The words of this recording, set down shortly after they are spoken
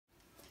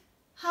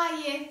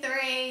Hi Year 3,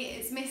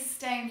 it's Miss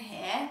Stone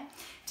here.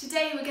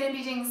 Today we're going to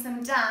be doing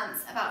some dance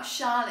about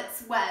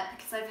Charlotte's Web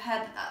because I've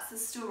heard that that's a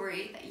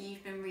story that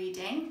you've been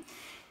reading.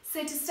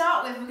 So to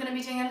start with, we're going to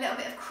be doing a little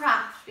bit of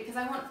craft because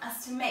I want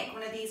us to make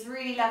one of these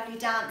really lovely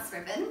dance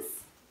ribbons.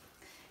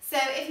 So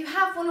if you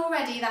have one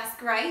already, that's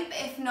great, but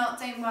if not,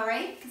 don't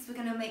worry because we're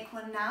going to make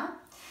one now.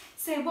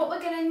 So what we're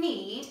going to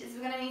need is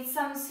we're going to need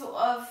some sort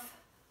of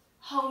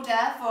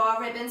holder for our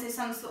ribbon, so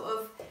some sort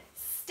of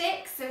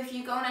sticks. So if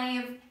you go on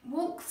any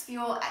walks for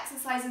your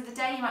exercise of the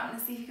day, you might want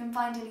to see if you can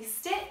find any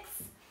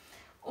sticks.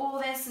 Or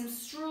there's some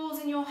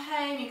straws in your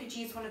home, you could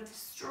use one of the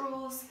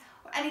straws,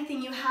 or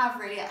anything you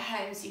have really at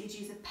home, so you could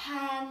use a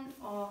pen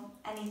or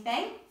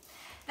anything.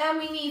 Then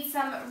we need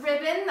some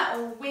ribbon that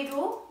will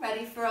wiggle,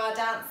 ready for our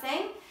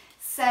dancing.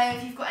 So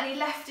if you've got any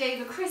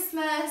leftover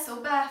Christmas or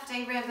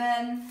birthday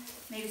ribbon,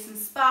 maybe some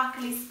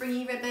sparkly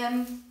springy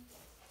ribbon,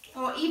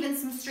 or even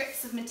some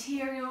strips of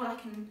material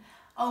like an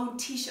old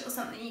t-shirt or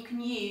something you can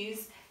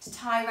use to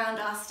tie around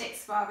our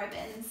sticks for our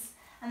ribbons.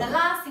 And the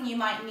last thing you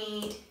might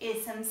need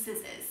is some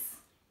scissors.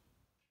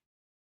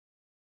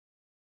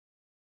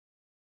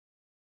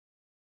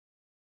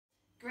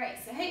 Great,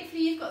 so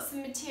hopefully you've got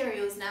some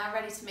materials now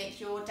ready to make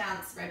your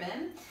dance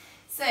ribbon.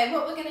 So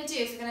what we're going to do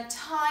is we're going to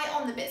tie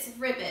on the bits of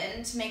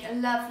ribbon to make a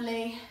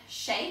lovely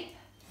shape.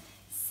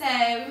 So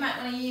we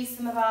might want to use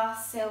some of our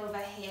silver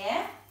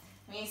here.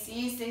 We used to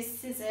use those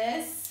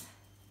scissors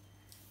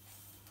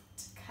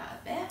to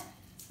cut a bit.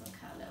 So we'll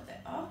cut a little bit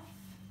off.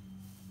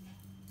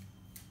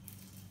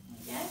 There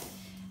we go.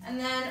 And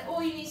then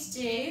all you need to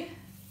do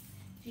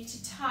for you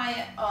to tie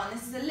it on,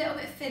 this is a little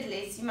bit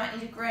fiddly, so you might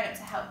need a grown-up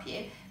to help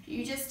you.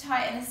 You just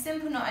tie it in a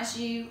simple knot as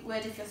you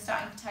would if you're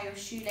starting to tie your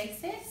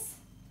shoelaces.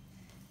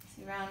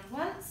 So round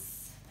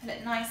once, pull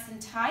it nice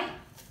and tight,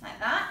 like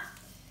that.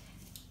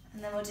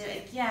 And then we'll do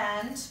it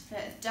again to put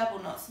a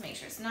double knot to make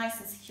sure it's nice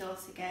and secure.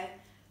 So go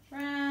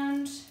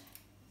round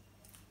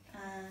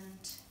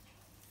and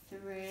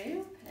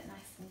through, put it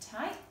nice and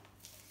tight.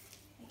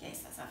 Okay,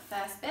 so that's our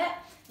first bit.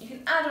 You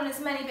can add on as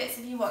many bits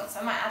as you want, so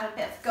I might add a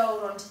bit of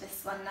gold onto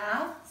this one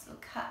now. So we'll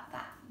cut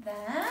that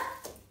there.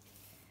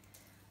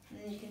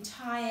 And then you can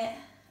tie it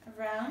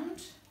around.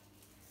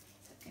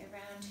 So go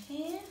around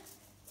here.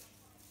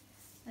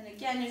 And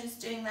again, you're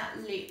just doing that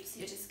loop, so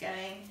you're just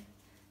going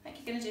like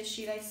you're going to do a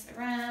shoelace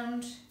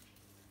around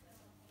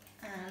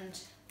and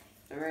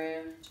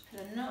through to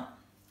put a knot.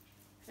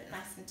 Put it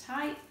nice and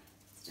tight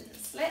so it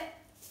doesn't slip.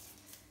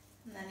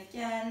 And then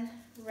again,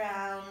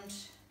 round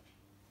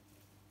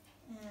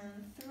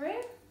and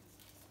through.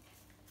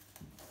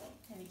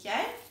 There we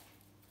go.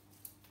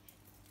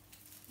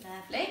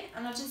 Lovely.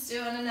 And I'll just do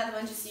on another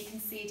one just so you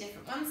can see a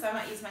different one. So I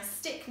might use my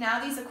stick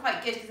now. These are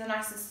quite good because they're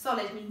nice and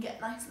solid and you can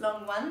get nice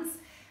long ones.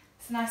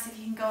 It's nice if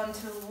you can go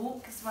onto a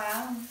walk as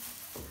well and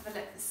have a look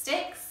at the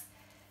sticks.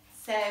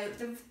 So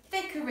the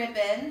thicker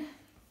ribbon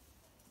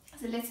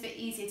is a little bit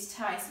easier to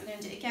tie, so we're going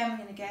to do it again. We're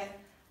going to go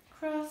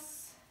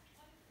across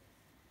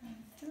and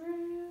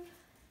through.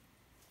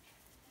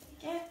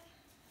 There we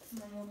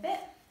go. One more bit.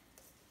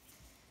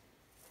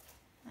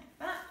 Like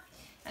that.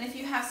 And if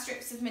you have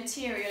strips of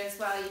material as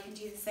well, you can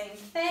do the same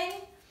thing.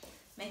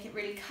 Make it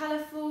really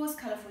colourful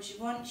as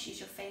you want. Choose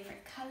your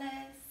favourite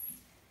colours.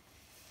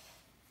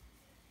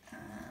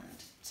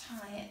 And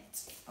tie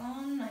it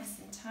on nice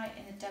and tight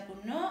in a double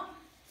knot.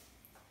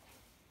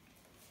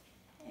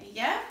 There you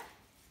go.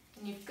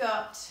 And you've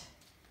got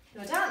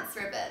your dance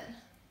ribbon.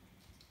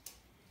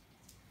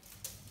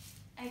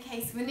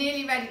 Okay, so we're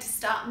nearly ready to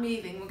start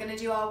moving. We're going to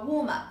do our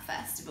warm-up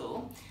first of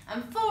all.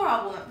 And for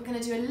our warm-up, we're going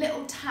to do a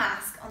little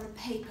task on the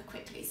paper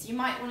quickly. So you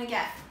might want to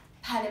get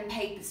pen and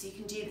paper so you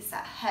can do this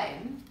at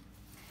home.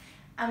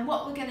 And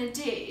what we're going to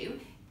do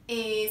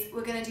is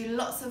we're going to do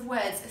lots of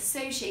words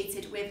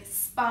associated with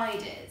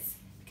spiders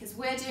because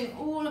we're doing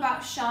all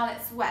about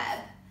Charlotte's Web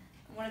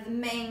and one of the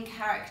main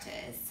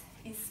characters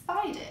is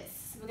spiders.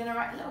 So we're going to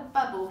write a little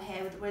bubble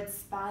here with the word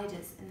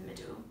spiders in the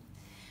middle.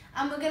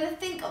 And we're going to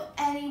think of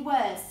any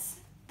words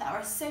that are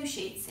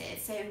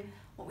associated, so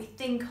what we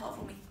think of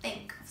when we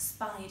think of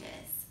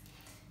spiders.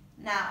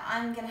 Now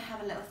I'm going to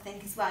have a little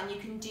think as well, and you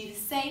can do the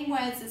same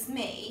words as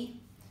me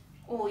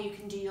or you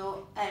can do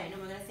your own,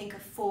 and we're going to think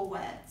of 4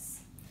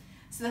 words.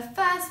 So the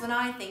first one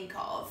I think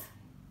of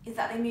is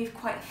that they move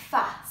quite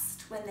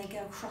fast when they go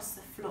across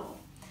the floor.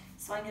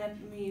 So I'm going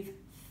to move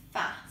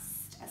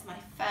fast as my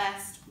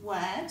first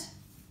word.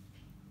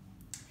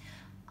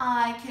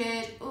 I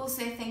could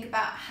also think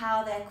about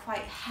how they're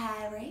quite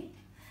hairy,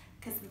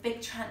 because the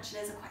big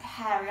tarantulas are quite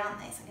hairy, aren't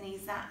they? So I'm going to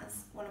use that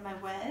as one of my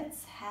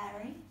words,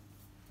 hairy.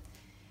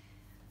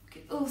 I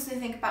could also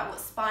think about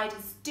what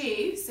spiders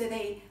do. So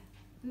they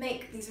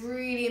make these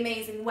really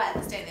amazing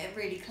webs, don't they?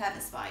 Really clever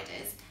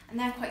spiders. And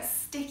they're quite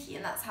sticky,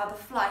 and that's how the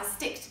flies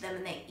stick to them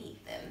and they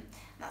eat them.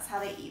 And that's how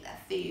they eat their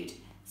food.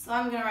 So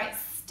I'm going to write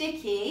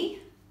sticky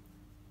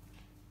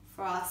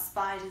for our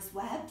spiders'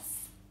 webs.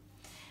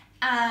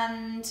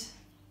 And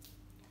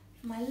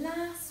my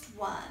last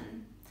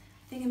one,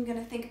 I think I'm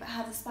going to think about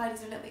how the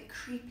spiders are a little bit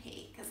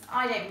creepy because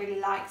I don't really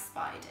like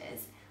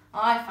spiders.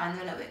 I find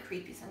them a little bit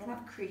creepy, so I'm going to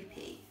have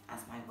creepy as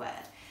my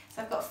word.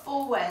 So I've got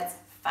 4 words: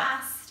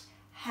 fast,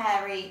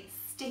 hairy,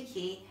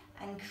 sticky,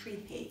 and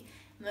creepy.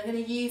 And we're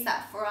going to use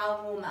that for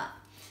our warm-up.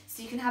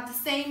 So you can have the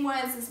same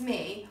words as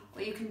me,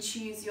 or you can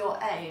choose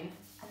your own,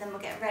 and then we'll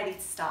get ready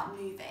to start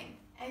moving.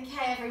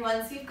 Okay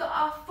everyone, so we've got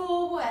our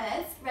 4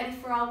 words ready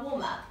for our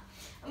warm-up.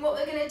 And what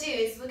we're going to do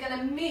is we're going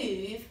to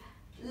move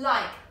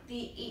like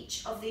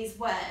each of these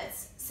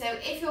words. So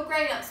if your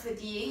grown-ups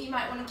with you, you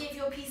might want to give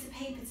your piece of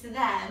paper to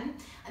them,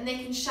 and they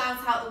can shout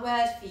out the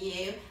word for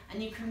you,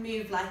 and you can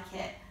move like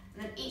it.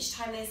 And then each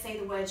time they say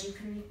the word, you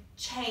can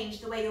change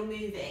the way you're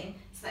moving,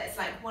 so that it's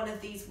like one of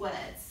these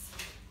words.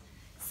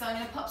 So I'm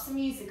going to pop some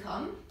music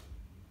on,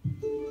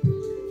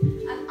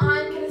 and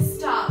I'm going to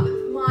start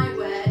with my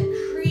word,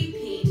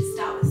 creepy, to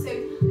start with. So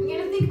I'm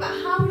going to think about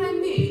how would I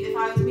move if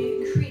I was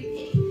moving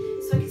creepy.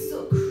 So I could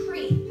sort of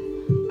creep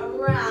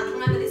around.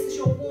 Remember, this is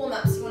your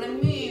warm-up, so you want to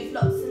move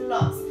lots and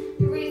lots.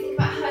 You really think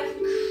about how I can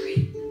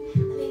creep,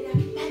 and maybe I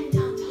could bend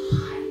down to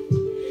hide,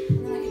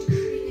 and then I could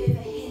creep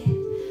over here,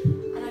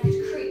 and I could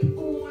creep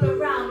all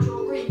around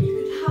your room. You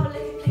could have a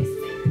look at places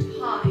that you could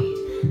hide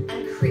and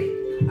creep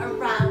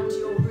around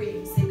your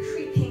room. So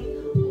creeping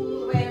all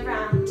the way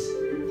around.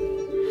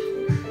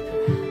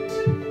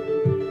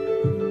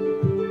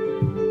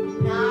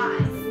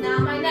 Nice. Now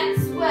my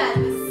next word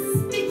was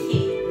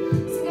sticky.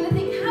 So I'm going to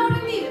think, how would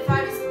I move if I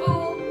was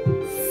all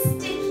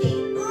sticky?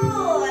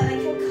 Oh, like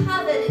you're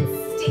covered in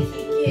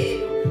sticky goo.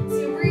 So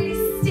you're really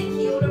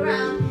sticky all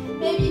around.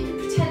 Maybe you could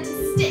pretend to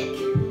stick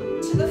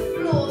to the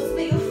floor so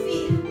that your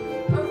feet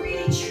are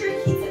really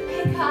tricky to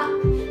pick up,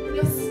 and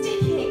you're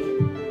sticking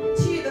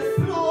to the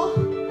floor.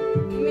 You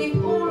can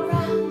move all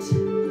around.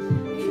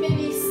 You can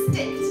maybe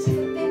stick to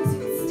different things. You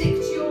can stick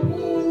to your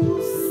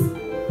walls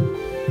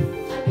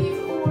and move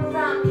all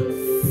around being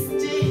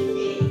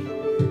sticky.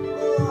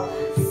 Oh,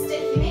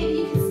 sticky. Maybe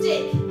you can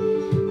stick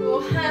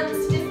your hands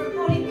to different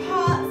body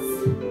parts.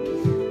 You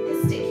can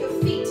stick your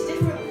feet to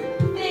different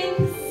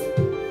things.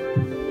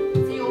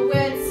 So your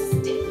word's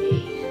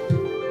sticky.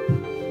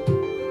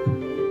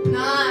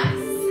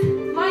 Nice.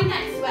 My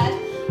next word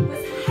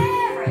was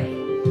hairy.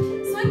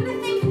 So I'm going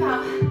to think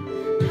about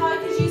how I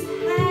could use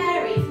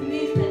hairy for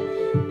movement.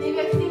 Maybe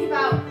I could think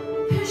about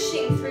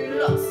pushing through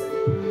lots of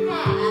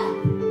hair,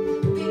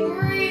 being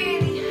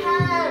really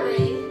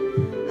hairy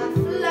and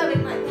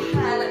flowing like the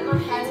hair, like my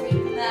hair's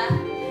moving there.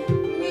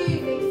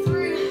 Moving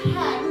through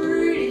hair,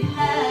 really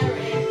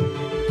hairy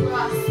for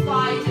our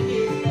spider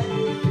movement.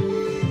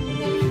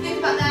 Then we can think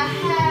about their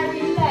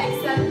hairy legs,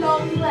 their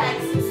long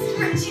legs,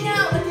 stretching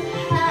out like a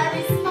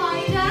hairy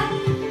spider.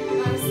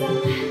 Nice long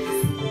legs.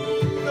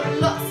 We've got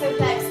lots of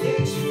legs, they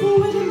reach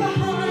forward and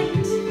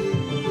behind.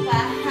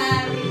 Their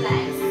hairy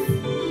legs.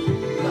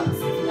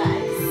 Lots of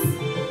legs.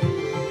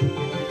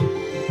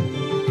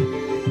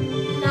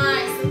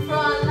 Nice. And for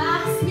our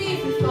last move,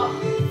 we've got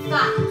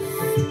fast.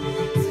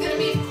 So we're going to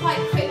move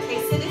quite quickly.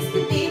 So this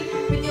could be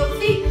with your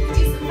feet. We can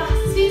do some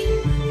fast feet.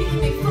 We can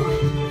move forward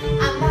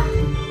and back.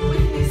 We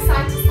can move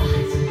side to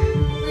side.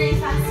 Really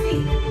fast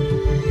feet.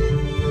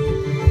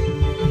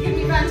 You can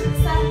move round to the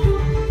circle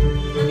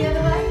and the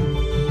other way.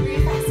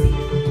 Really fast feet.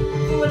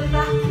 Forward and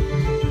back.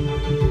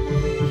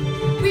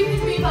 We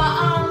could move our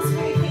arms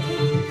really quickly.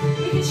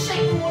 We could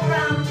shake them all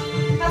around.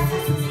 Fast,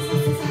 fast, fast,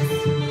 fast, fast,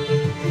 fast.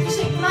 We can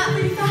shake them out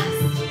really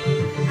fast.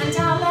 And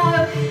down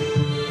low.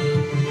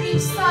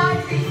 Each side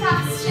really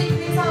fast. Shake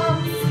these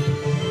arms.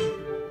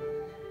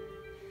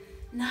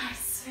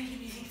 Nice. Really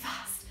moving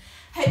fast.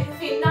 Hope you're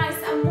feeling nice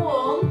and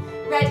warm.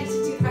 Ready to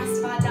do the rest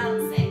of our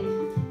dancing.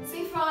 So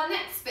for our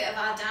next bit of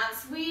our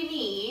dance, we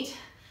need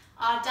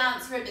our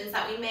dance ribbons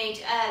that we made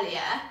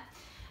earlier.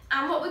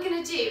 And what we're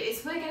going to do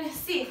is we're going to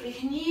see if we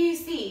can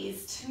use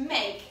these to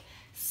make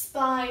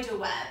spider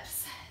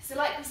webs. So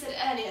like we said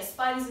earlier,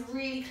 spiders are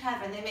really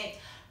clever and they make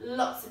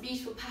lots of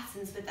beautiful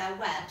patterns with their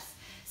webs.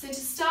 So to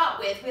start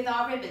with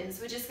our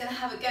ribbons, we're just going to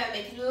have a go at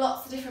making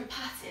lots of different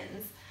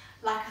patterns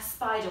like a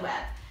spider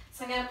web.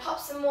 So I'm going to pop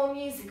some more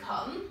music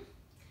on,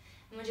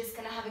 and we're just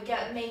going to have a go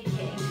at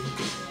making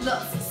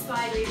lots of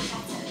spidery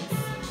patterns.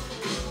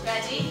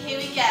 Ready? Here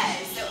we go.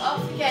 So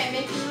off we go,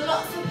 making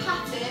lots of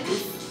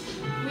patterns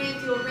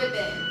with your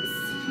ribbons.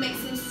 Make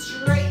some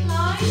straight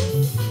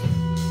lines.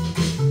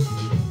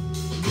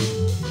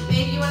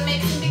 Maybe you want to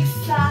make some big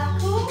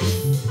circles.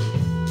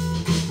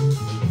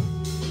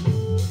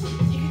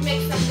 You can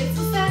make some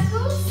little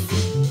circles.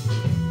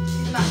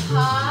 Do them up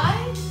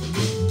high.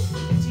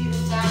 Do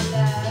them down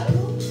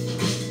low.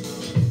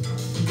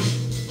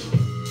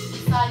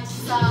 Side to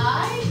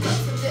side.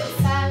 Lots of little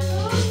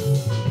circles.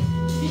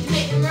 You can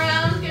make them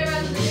round. Go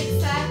around in a big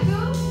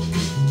circle.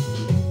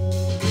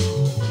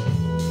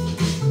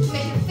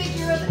 Make a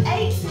figure of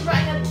 8. We're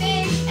writing a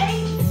big 8.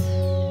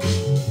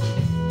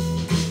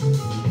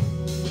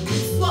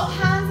 Swap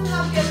hands and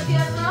have a go with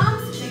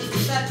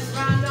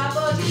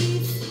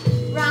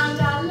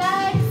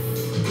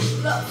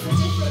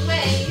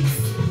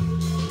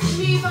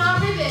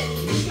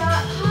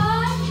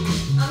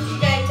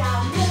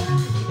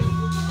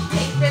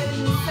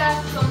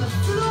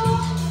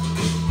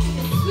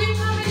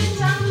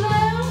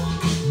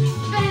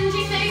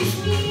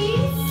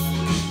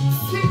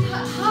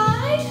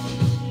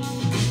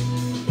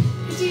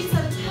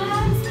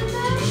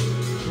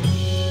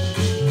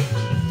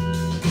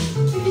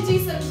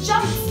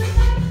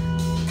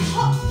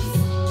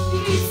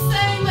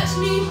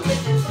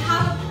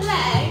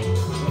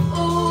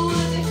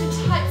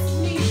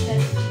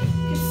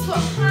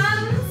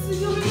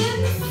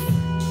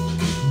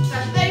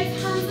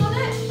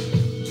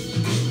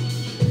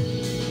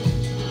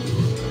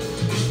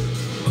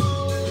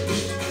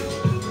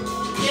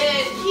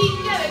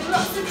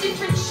lots of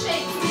different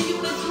shapes. Maybe you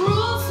want to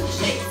draw some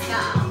shapes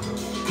now.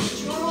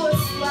 Draw a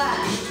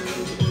square.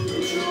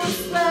 Draw a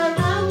square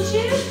around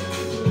you.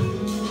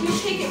 You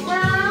take it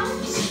round.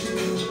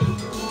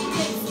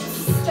 Make some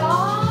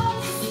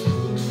stars.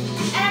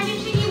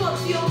 Anything you want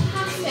for your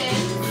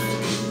pattern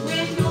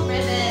with your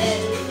ribbon.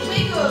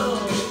 Wiggle.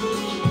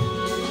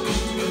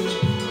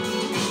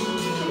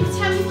 And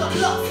pretend we've got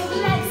lots of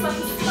legs like a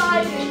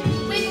spider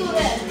and wiggle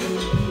them.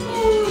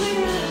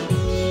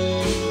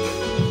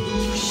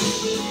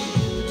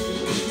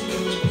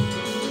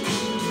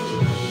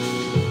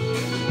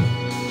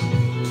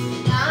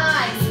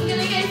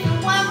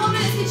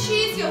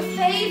 Choose your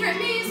favourite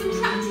moves and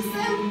practice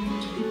them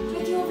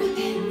with your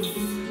ribbons.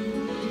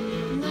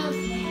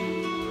 Lovely.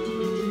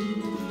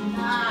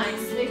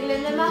 Nice.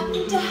 Wiggling them up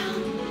and down,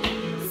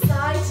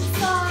 side to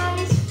side.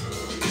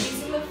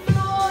 Using the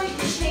floor, you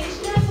can change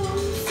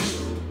levels.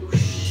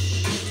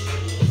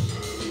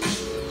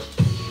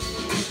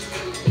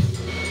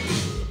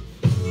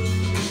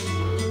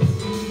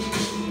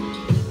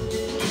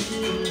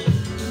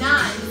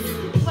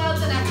 Nice. Well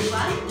done,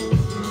 everyone.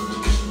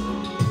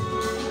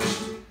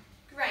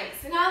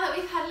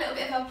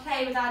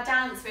 Play with our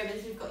dance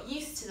ribbons, we've got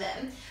used to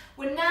them.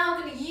 We're now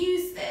going to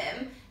use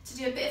them to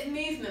do a bit of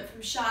movement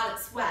from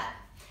Charlotte's web.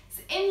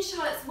 So in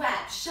Charlotte's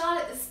web,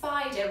 Charlotte the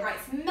spider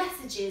writes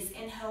messages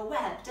in her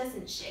web,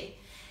 doesn't she?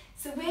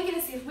 So we're going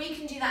to see if we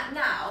can do that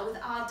now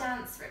with our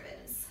dance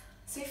ribbons.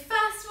 So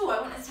first of all,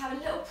 I want us to have a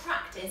little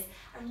practice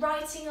of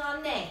writing our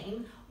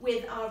name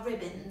with our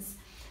ribbons.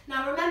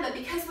 Now remember,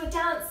 because we're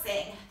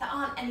dancing, there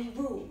aren't any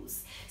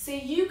rules. So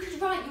you could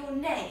write your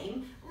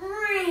name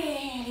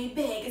really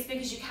big as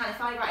you can. If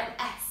I write an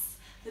S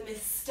for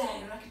Miss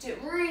Stone, I could do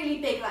it really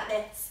big like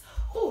this,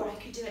 or I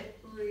could do it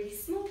really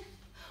small,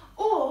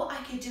 or I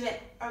could do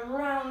it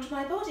around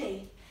my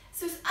body.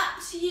 So it's up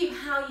to you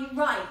how you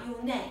write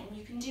your name.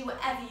 You can do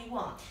whatever you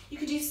want. You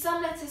could do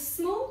some letters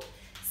small,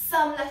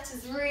 some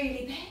letters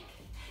really big.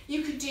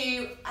 You could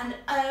do an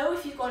O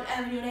if you've got an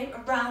O in your name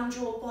around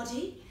your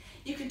body.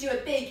 You could do a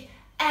big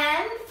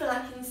N for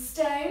like in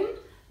stone,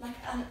 like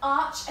an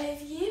arch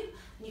over you.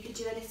 And you could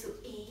do a little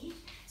E.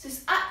 So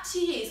it's up to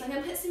you. So I'm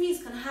going to put some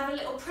music on and have a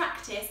little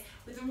practice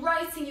with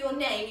writing your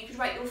name. You could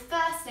write your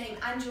first name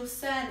and your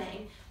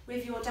surname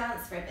with your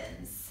dance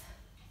ribbons.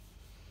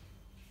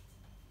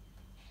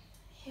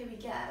 Here we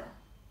go.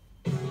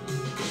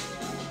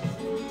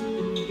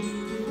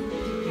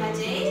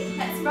 Ready?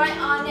 Let's write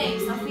our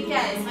names. Off we go. So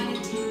I'm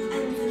going to do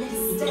under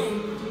this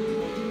stone.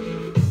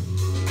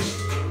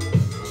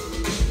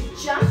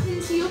 Jump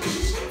into your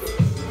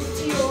positions,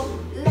 do your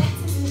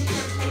letters in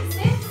different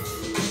places.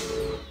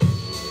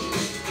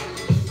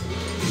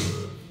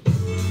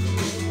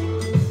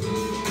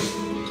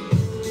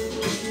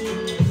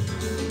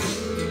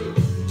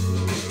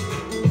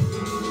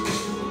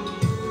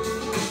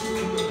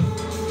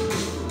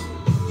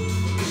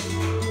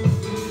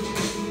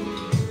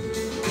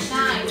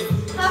 Nice.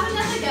 Have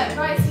another go at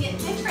writing it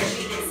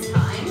differently this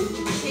time.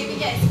 Here we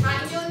go. So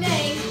writing your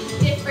name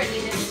differently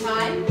this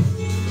time.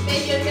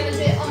 Maybe you're going to do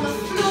it on the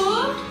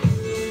floor.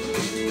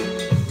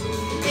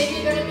 Maybe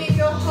you're going to move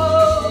your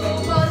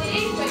whole body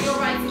when you're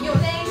writing your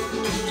name.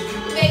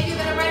 Maybe you're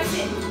going to write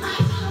it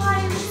up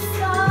high in the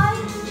sky.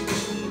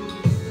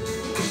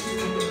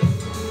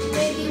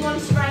 Maybe you want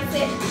to write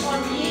it on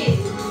you.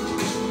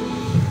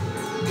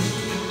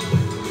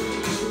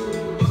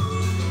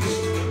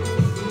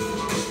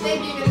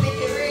 Maybe you're going to make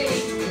it really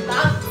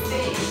bouncy.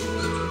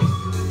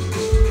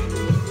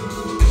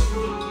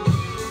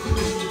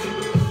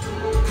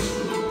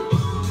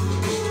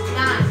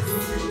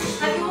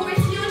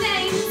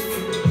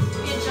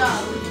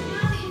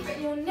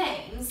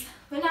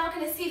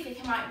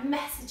 Write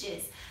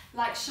messages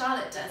like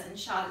Charlotte does in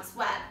Charlotte's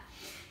web.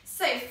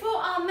 So for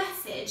our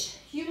message,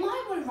 you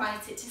might want to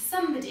write it to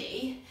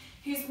somebody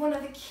who's one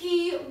of the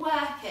key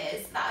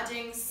workers that are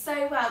doing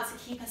so well to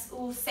keep us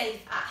all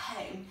safe at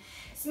home.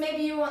 So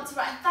maybe you want to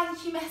write a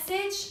thank you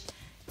message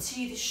to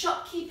the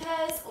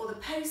shopkeepers or the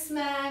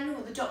postmen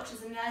or the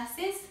doctors and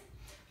nurses.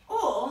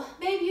 Or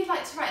maybe you'd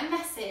like to write a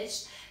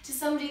message to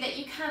somebody that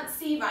you can't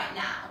see right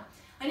now.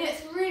 I know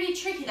it's really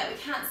tricky that we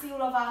can't see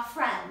all of our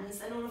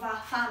friends and all of our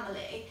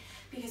family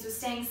because we're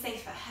staying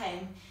safe at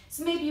home.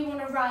 So maybe you want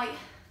to write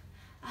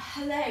a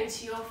hello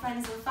to your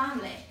friends or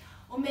family,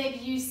 or maybe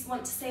you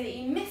want to say that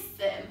you miss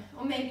them,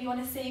 or maybe you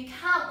want to say you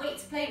can't wait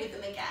to play with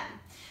them again.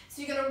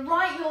 So you're going to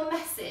write your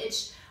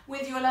message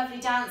with your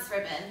lovely dance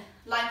ribbon,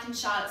 like in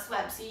Charlotte's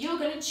web. So you're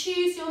going to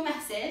choose your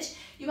message.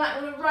 You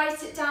might want to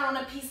write it down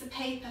on a piece of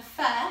paper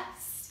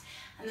first,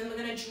 and then we're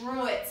going to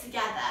draw it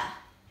together.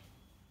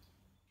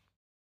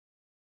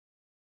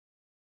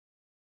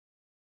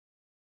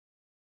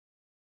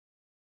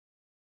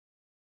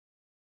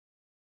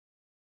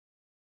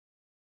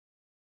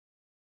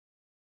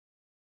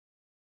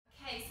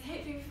 Okay, so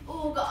hopefully we've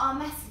all got our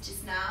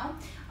messages now.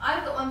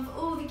 I've got one for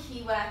all the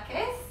key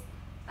workers.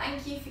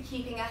 Thank you for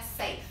keeping us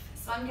safe.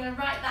 So I'm going to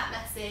write that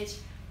message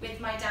with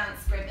my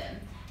dance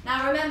ribbon.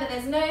 Now remember,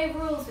 there's no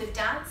rules with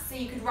dance, so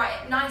you could write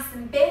it nice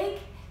and big,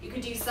 You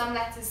could do some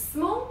letters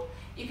small,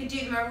 you could do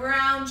them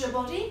around your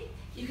body,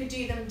 you could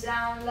do them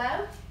down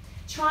low.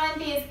 Try and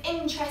be as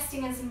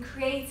interesting and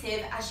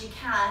creative as you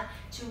can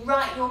to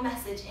write your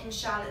message in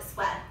Charlotte's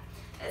Web.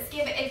 Let's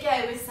give it a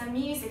go with some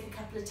music a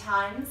couple of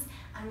times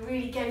and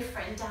really go for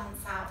it and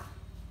dance out.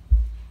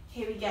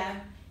 Here we go.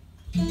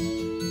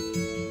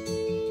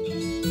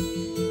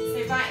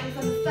 So writing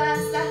from the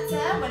first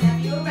letter whenever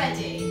you're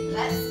ready.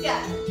 Let's go.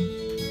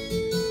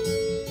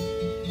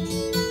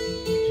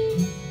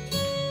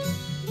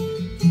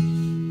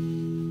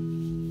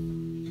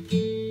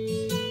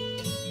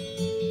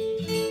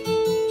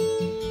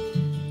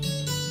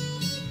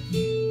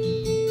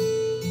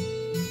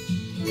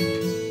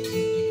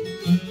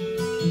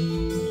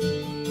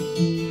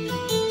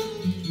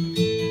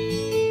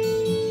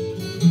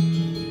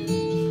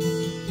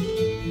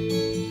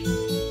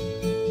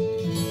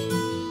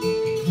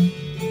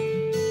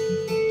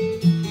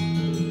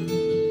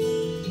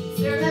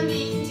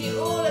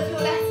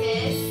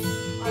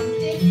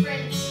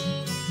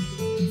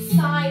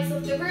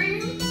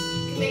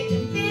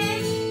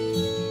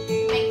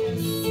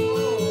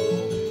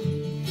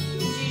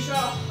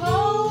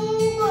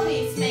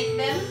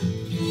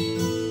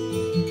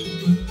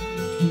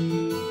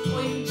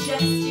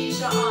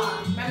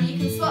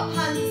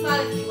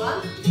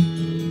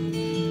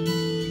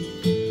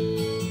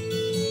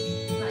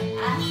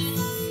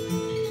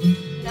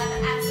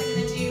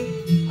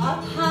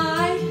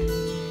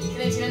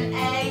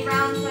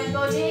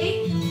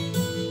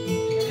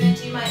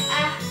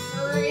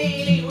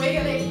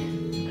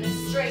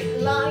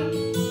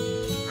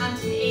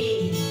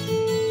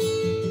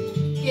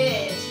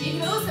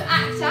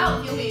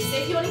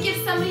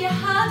 Somebody a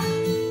hug,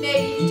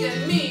 maybe you can do a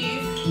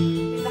move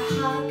with a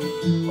hug,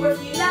 or if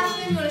you love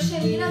them, you want to show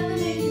them you love them,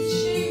 maybe you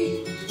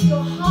can show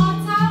your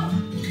heart out,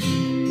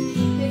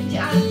 maybe you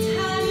add a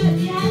turn at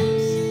the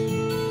end.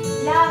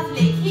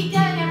 Lovely, keep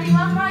going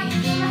everyone, write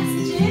your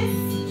messages.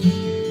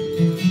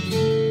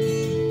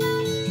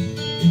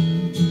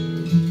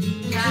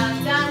 Now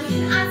down, we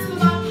can add some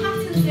of our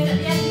patterns in at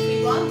the end if we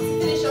want to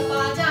finish off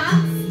our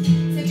dance.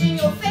 So doing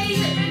your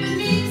favourite ribbon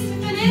moves to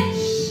finish.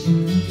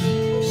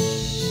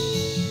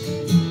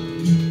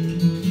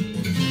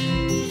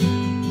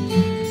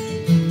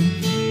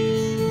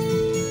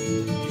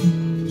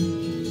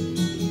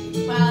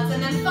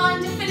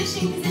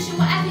 Finishing position,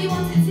 whatever you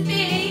want it to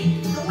be,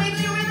 and wiggle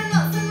your ribbon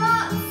lots and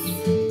lots,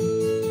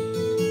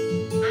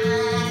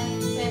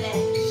 and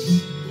finish.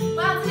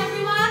 Well done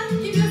everyone,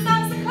 give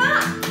yourselves a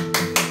clap.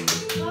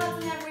 Well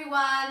done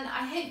everyone,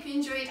 I hope you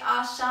enjoyed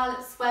our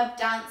Charlotte's Web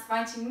dance,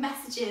 writing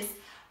messages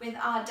with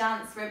our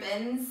dance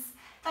ribbons.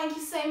 Thank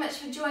you so much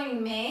for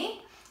joining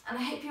me, and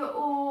I hope you're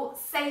all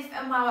safe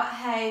and well at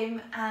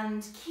home,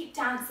 and keep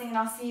dancing, and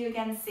I'll see you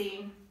again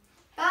soon.